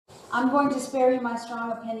I'm going to spare you my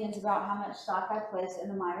strong opinions about how much stock I place in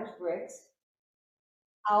the Myers-Briggs.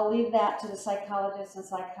 I'll leave that to the psychologists and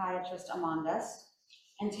psychiatrists among us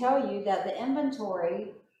and tell you that the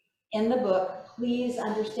inventory in the book, Please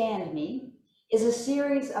Understand Me, is a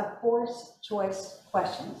series of forced choice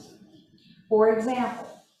questions. For example,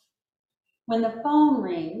 when the phone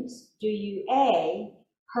rings, do you A,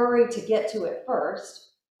 hurry to get to it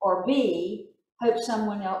first, or B, hope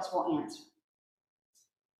someone else will answer?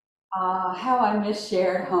 How I miss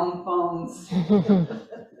shared home phones.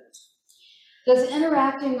 Does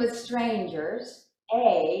interacting with strangers,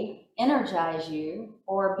 A, energize you,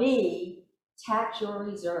 or B, tax your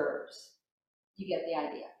reserves? You get the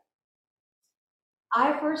idea.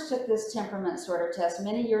 I first took this temperament sorter test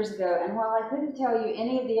many years ago, and while I couldn't tell you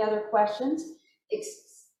any of the other questions,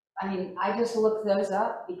 I just looked those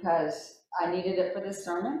up because I needed it for this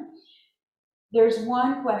sermon. There's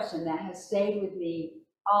one question that has stayed with me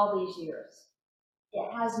all these years.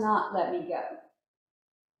 It has not let me go.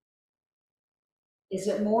 Is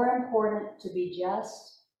it more important to be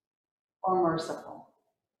just or merciful?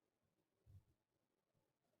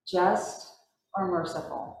 Just or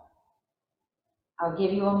merciful? I'll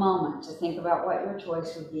give you a moment to think about what your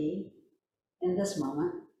choice would be in this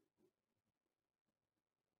moment.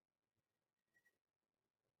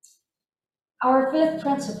 Our fifth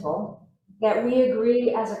principle that we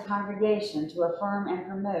agree as a congregation to affirm and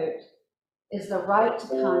promote is the right to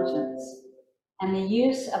conscience and the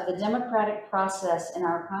use of the democratic process in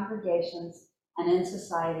our congregations and in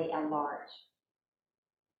society at large.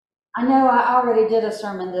 I know I already did a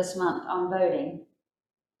sermon this month on voting.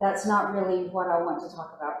 That's not really what I want to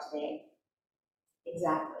talk about today.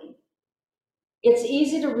 Exactly. It's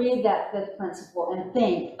easy to read that fifth principle and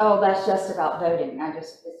think, oh, that's just about voting.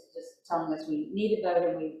 It's just telling us we need to vote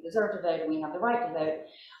and we deserve to vote and we have the right to vote.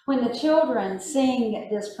 When the children sing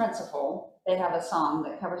this principle, they have a song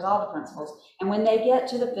that covers all the principles, and when they get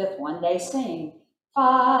to the fifth one, they sing,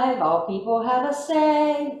 5, all people have a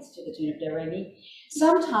say. It's to the tune of Do Re Mi.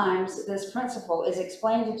 Sometimes this principle is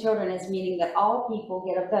explained to children as meaning that all people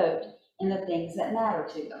get a vote in the things that matter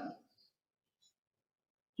to them.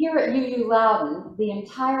 Here at UU Loudoun, the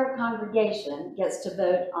entire congregation gets to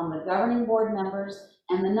vote on the governing board members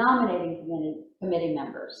and the nominating committee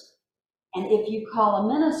members. And if you call a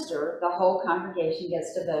minister, the whole congregation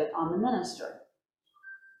gets to vote on the minister.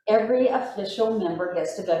 Every official member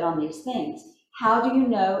gets to vote on these things. How do you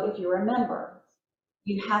know if you're a member?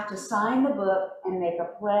 You have to sign the book and make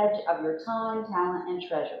a pledge of your time, talent, and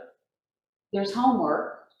treasure. There's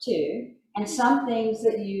homework, too, and some things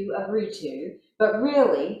that you agree to, but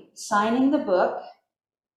really, signing the book,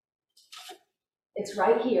 it's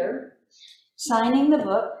right here, signing the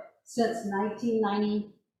book since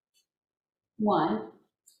 1991,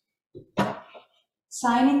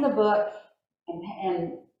 signing the book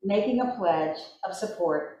and making a pledge of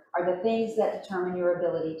support are the things that determine your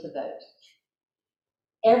ability to vote.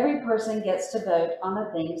 Every person gets to vote on the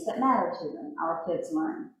things that matter to them, our kids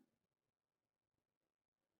learn.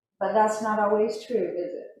 But that's not always true,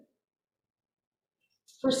 is it?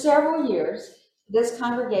 For several years, this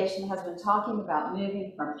congregation has been talking about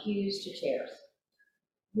moving from pews to chairs,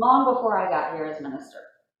 long before I got here as minister.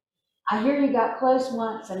 I hear you got close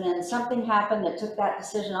once and then something happened that took that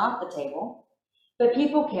decision off the table, but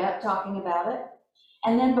people kept talking about it.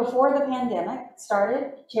 And then before the pandemic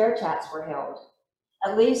started, chair chats were held.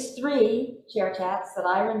 At least 3 chair chats that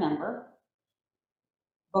I remember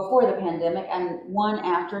before the pandemic and one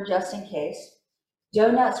after, just in case.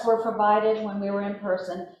 Donuts were provided when we were in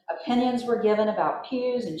person. Opinions were given about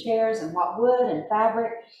pews and chairs and what wood and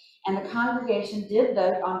fabric, and the congregation did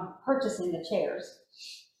vote on purchasing the chairs.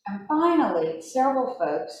 And finally, several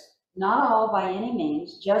folks, not all by any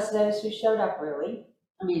means, just those who showed up really,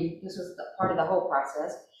 this was part of the whole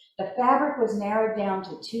process, the fabric was narrowed down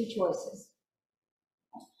to 2 choices.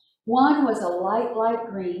 One was a light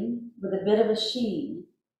green with a bit of a sheen,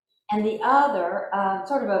 and the other,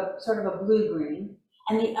 sort of a blue-green,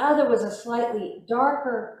 and the other was a slightly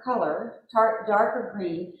darker color, darker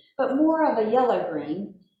green, but more of a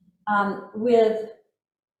yellow-green, with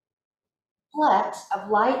flecks of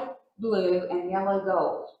light blue and yellow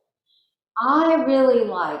gold. I really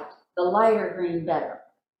liked the lighter green better.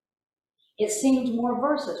 It seemed more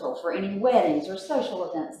versatile for any weddings or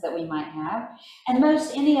social events that we might have, and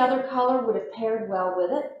most any other color would have paired well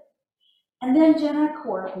with it. And then Jenna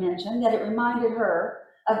Court mentioned that it reminded her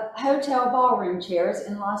of hotel ballroom chairs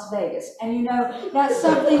in Las Vegas. And that's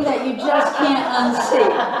something that you just can't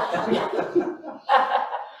unsee.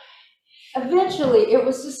 Eventually, it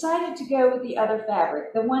was decided to go with the other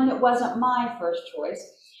fabric, the one that wasn't my first choice,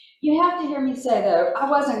 You have to hear me say, though, I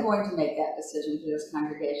wasn't going to make that decision for this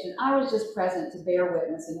congregation. I was just present to bear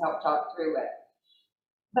witness and help talk through it.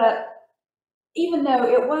 But even though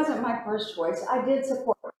it wasn't my first choice, I did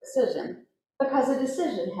support the decision because a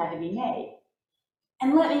decision had to be made.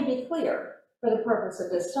 And let me be clear, for the purpose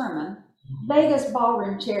of this sermon, Vegas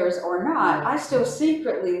ballroom chairs or not, I still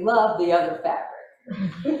secretly love the other fabric.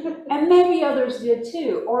 And maybe others did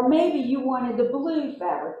too. Or maybe you wanted the blue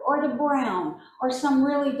fabric or the brown or some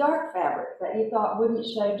really dark fabric that you thought wouldn't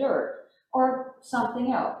show dirt or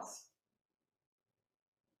something else.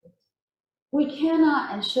 We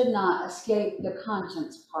cannot and should not escape the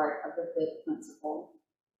conscience part of the fifth principle.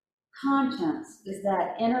 Conscience is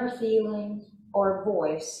that inner feeling or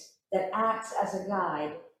voice that acts as a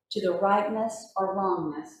guide to the rightness or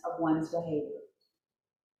wrongness of one's behavior.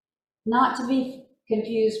 Not to be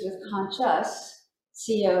confused with conscious,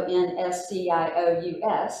 C-O-N-S-C-I-O-U-S,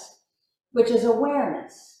 which is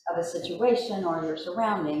awareness of a situation or your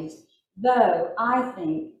surroundings, though I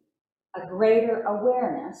think a greater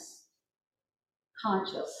awareness,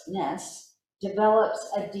 consciousness, develops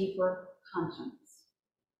a deeper conscience.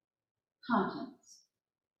 Conscience,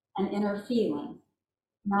 an inner feeling,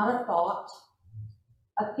 not a thought,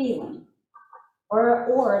 a feeling,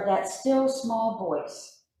 or that still small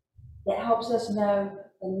voice that helps us know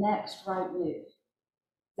the next right move,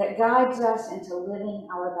 that guides us into living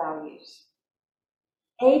our values.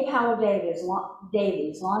 A. Powell Davies,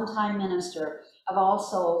 longtime minister of All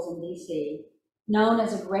Souls in D.C., known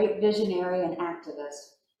as a great visionary and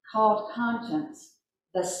activist, called conscience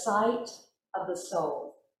the sight of the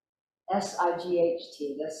soul,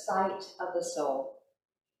 S-I-G-H-T, the sight of the soul,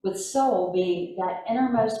 with soul being that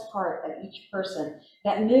innermost part of each person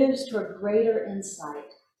that moves to a greater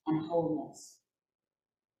insight and wholeness.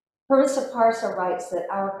 Parisa Parsa writes that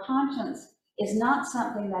our conscience is not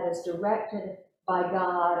something that is directed by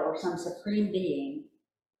God or some supreme being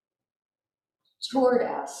toward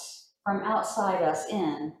us, from outside us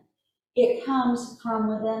in. It comes from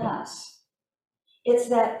within us. It's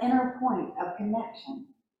that inner point of connection.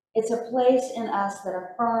 It's a place in us that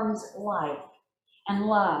affirms life and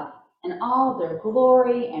love and all their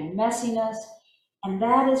glory and messiness, and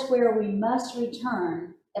that is where we must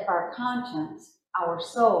return if our conscience, our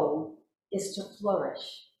soul, is to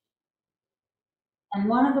flourish. And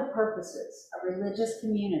one of the purposes of religious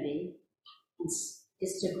community is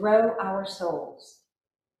to grow our souls,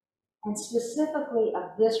 and specifically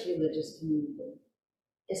of this religious community,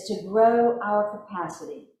 is to grow our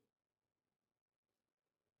capacity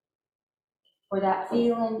for that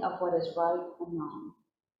feeling of what is right and wrong.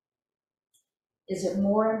 Is it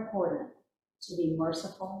more important to be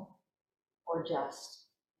merciful or just?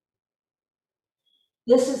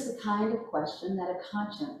 This is the kind of question that a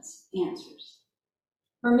conscience answers.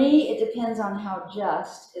 For me, it depends on how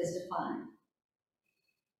just is defined.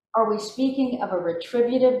 Are we speaking of a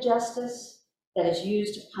retributive justice that is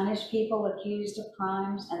used to punish people accused of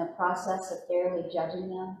crimes and the process of fairly judging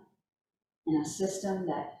them in a system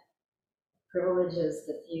that privileges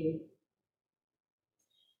the few?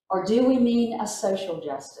 Or do we mean a social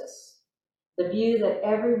justice, the view that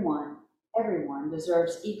everyone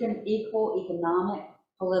deserves equal economic,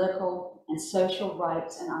 political, and social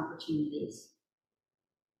rights and opportunities?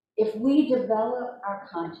 If we develop our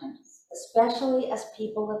conscience, especially as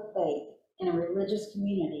people of faith in a religious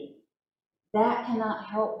community, that cannot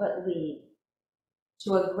help but lead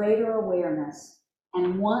to a greater awareness.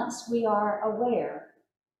 And once we are aware,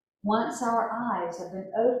 once our eyes have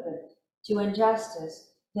been opened to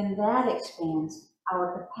injustice, then that expands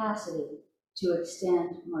our capacity to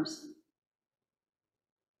extend mercy.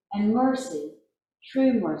 And mercy,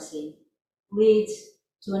 true mercy, leads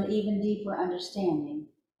to an even deeper understanding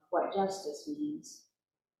of what justice means.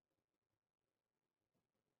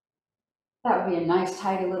 That would be a nice,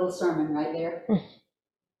 tidy little sermon right there.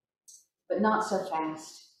 But not so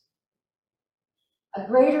fast. A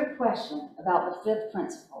greater question about the fifth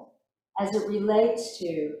principle, as it relates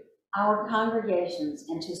to our congregations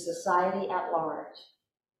and to society at large,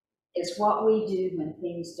 is what we do when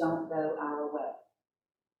things don't go our way.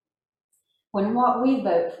 When what we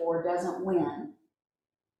vote for doesn't win,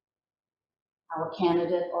 our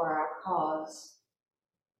candidate or our cause,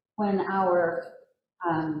 when our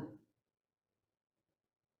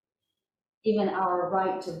even our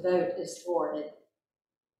right to vote is thwarted,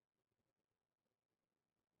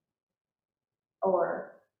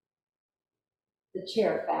 or the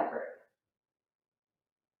chair fabric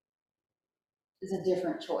is a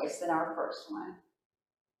different choice than our first one.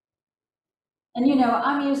 And you know,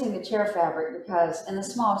 I'm using the chair fabric because in the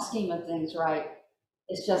small scheme of things, right,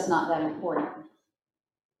 it's just not that important.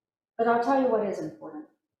 But I'll tell you what is important.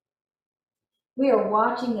 We are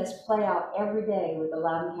watching this play out every day with the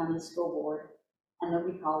Loudoun County School Board and the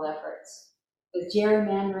recall efforts, with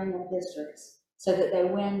gerrymandering of districts so that they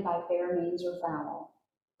win by fair means or foul,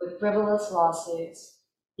 with frivolous lawsuits,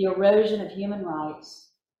 the erosion of human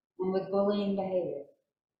rights, and with bullying behavior.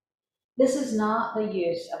 This is not the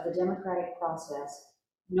use of the democratic process,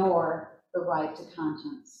 nor the right to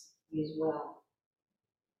conscience used well.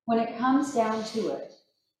 When it comes down to it,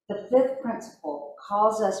 the fifth principle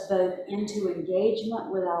calls us both into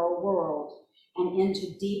engagement with our world and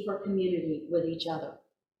into deeper community with each other.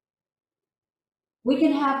 We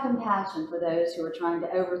can have compassion for those who are trying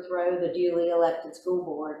to overthrow the duly elected school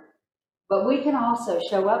board, but we can also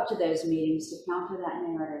show up to those meetings to counter that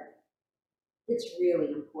narrative. It's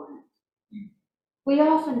really important. We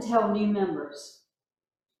often tell new members,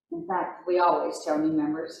 in fact, we always tell new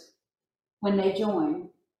members when they join,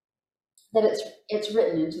 that it's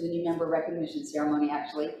written into the new member recognition ceremony,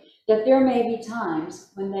 actually, that there may be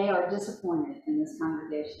times when they are disappointed in this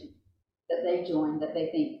congregation that they joined, that they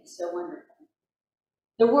think is so wonderful.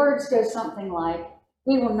 The words go something like,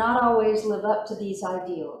 we will not always live up to these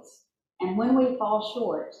ideals, and when we fall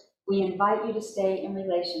short, we invite you to stay in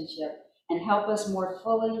relationship and help us more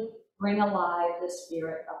fully bring alive the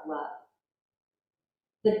spirit of love.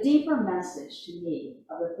 The deeper message to me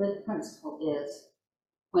of the fifth principle is,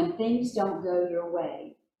 when things don't go your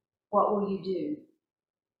way, what will you do?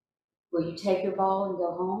 Will you take your ball and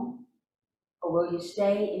go home? Or will you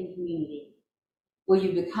stay in community? Will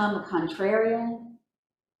you become a contrarian?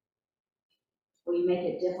 Will you make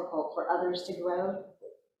it difficult for others to grow?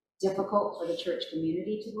 Difficult for the church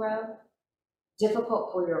community to grow?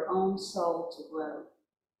 Difficult for your own soul to grow?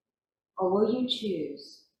 Or will you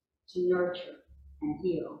choose to nurture and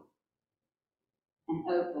heal and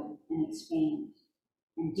open and expand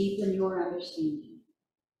and deepen your understanding?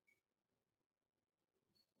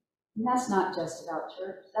 And that's not just about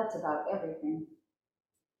church, that's about everything.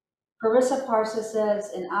 Carissa Parsa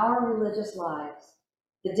says, in our religious lives,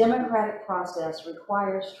 the democratic process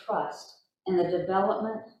requires trust in the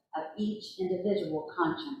development of each individual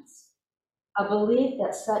conscience, a belief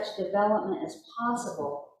that such development is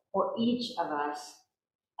possible for each of us,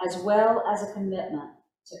 as well as a commitment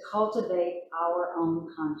to cultivate our own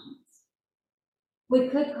conscience. We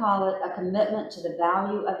could call it a commitment to the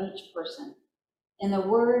value of each person. In the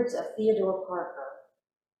words of Theodore Parker,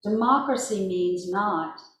 democracy means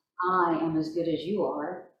not, I am as good as you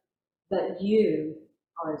are, but you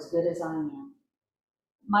are as good as I am.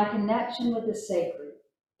 My connection with the sacred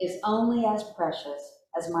is only as precious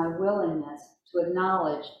as my willingness to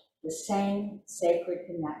acknowledge the same sacred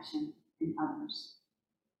connection in others.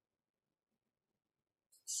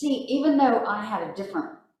 See, even though I had a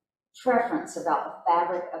different preference about the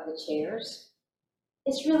fabric of the chairs,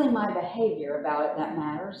 it's really my behavior about it that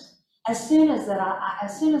matters. As soon as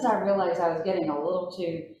I realized I was getting a little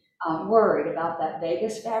too worried about that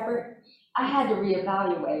Vegas fabric, I had to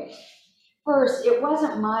reevaluate. First, it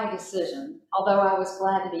wasn't my decision, although I was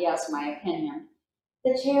glad to be asked my opinion.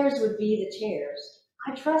 The chairs would be the chairs.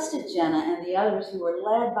 I trusted Jenna and the others who were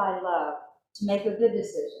led by love to make a good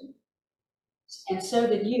decision. And so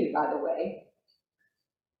did you, by the way.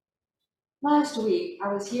 Last week,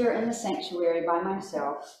 I was here in the sanctuary by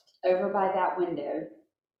myself, over by that window,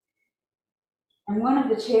 and one of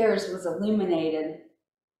the chairs was illuminated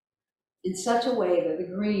in such a way that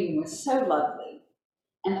the green was so lovely,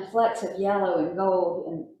 and the flecks of yellow,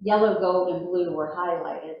 gold, and blue were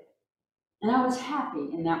highlighted. And I was happy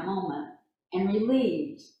in that moment and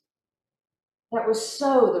relieved. That was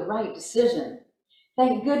so the right decision.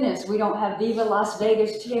 Thank goodness we don't have Viva Las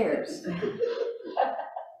Vegas chairs.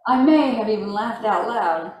 I may have even laughed out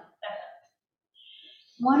loud.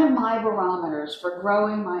 One of my barometers for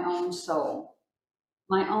growing my own soul,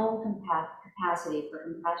 my own capacity for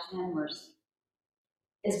compassion and mercy,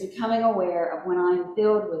 is becoming aware of when I'm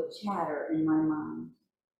filled with chatter in my mind,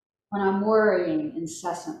 when I'm worrying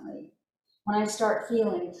incessantly, when I start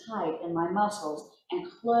feeling tight in my muscles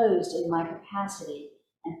and closed in my capacity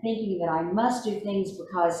and thinking that I must do things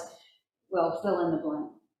because, well, fill in the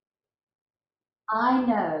blank. I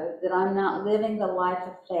know that I'm not living the life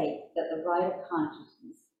of faith that the right of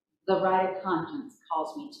conscience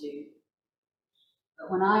calls me to.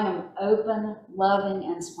 But when I am open, loving,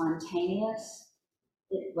 and spontaneous,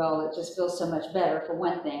 it just feels so much better, for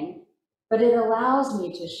one thing, but it allows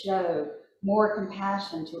me to show more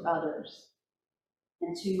compassion to others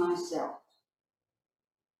and to myself.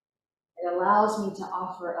 It allows me to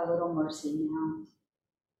offer a little mercy now.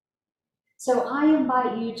 So I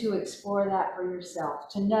invite you to explore that for yourself,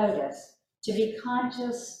 to notice, to be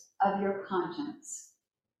conscious of your conscience.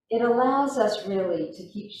 It allows us really to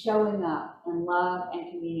keep showing up in love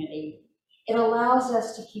and community. It allows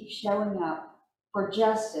us to keep showing up for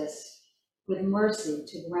justice with mercy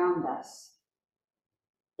to ground us.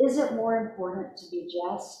 Is it more important to be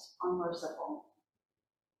just or merciful?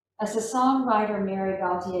 As the songwriter Mary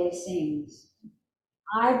Gauthier sings,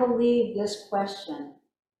 I believe this question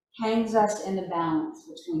hangs us in the balance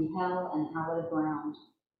between hell and hallowed ground.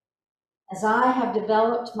 As I have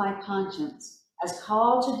developed my conscience, as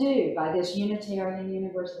called to do by this Unitarian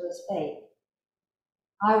Universalist faith,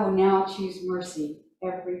 I will now choose mercy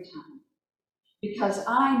every time, because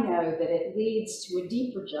I know that it leads to a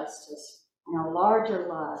deeper justice and a larger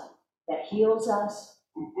love that heals us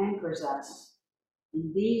and anchors us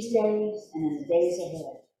in these days and in the days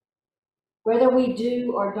ahead. Whether we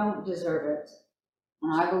do or don't deserve it,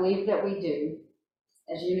 and I believe that we do,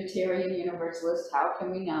 as Unitarian Universalists, how can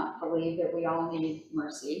we not believe that we all need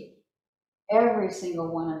mercy? Every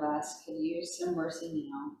single one of us could use some mercy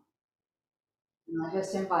now. And I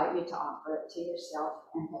just invite you to offer it to yourself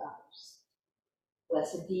and to others.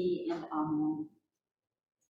 Blessed be and amen.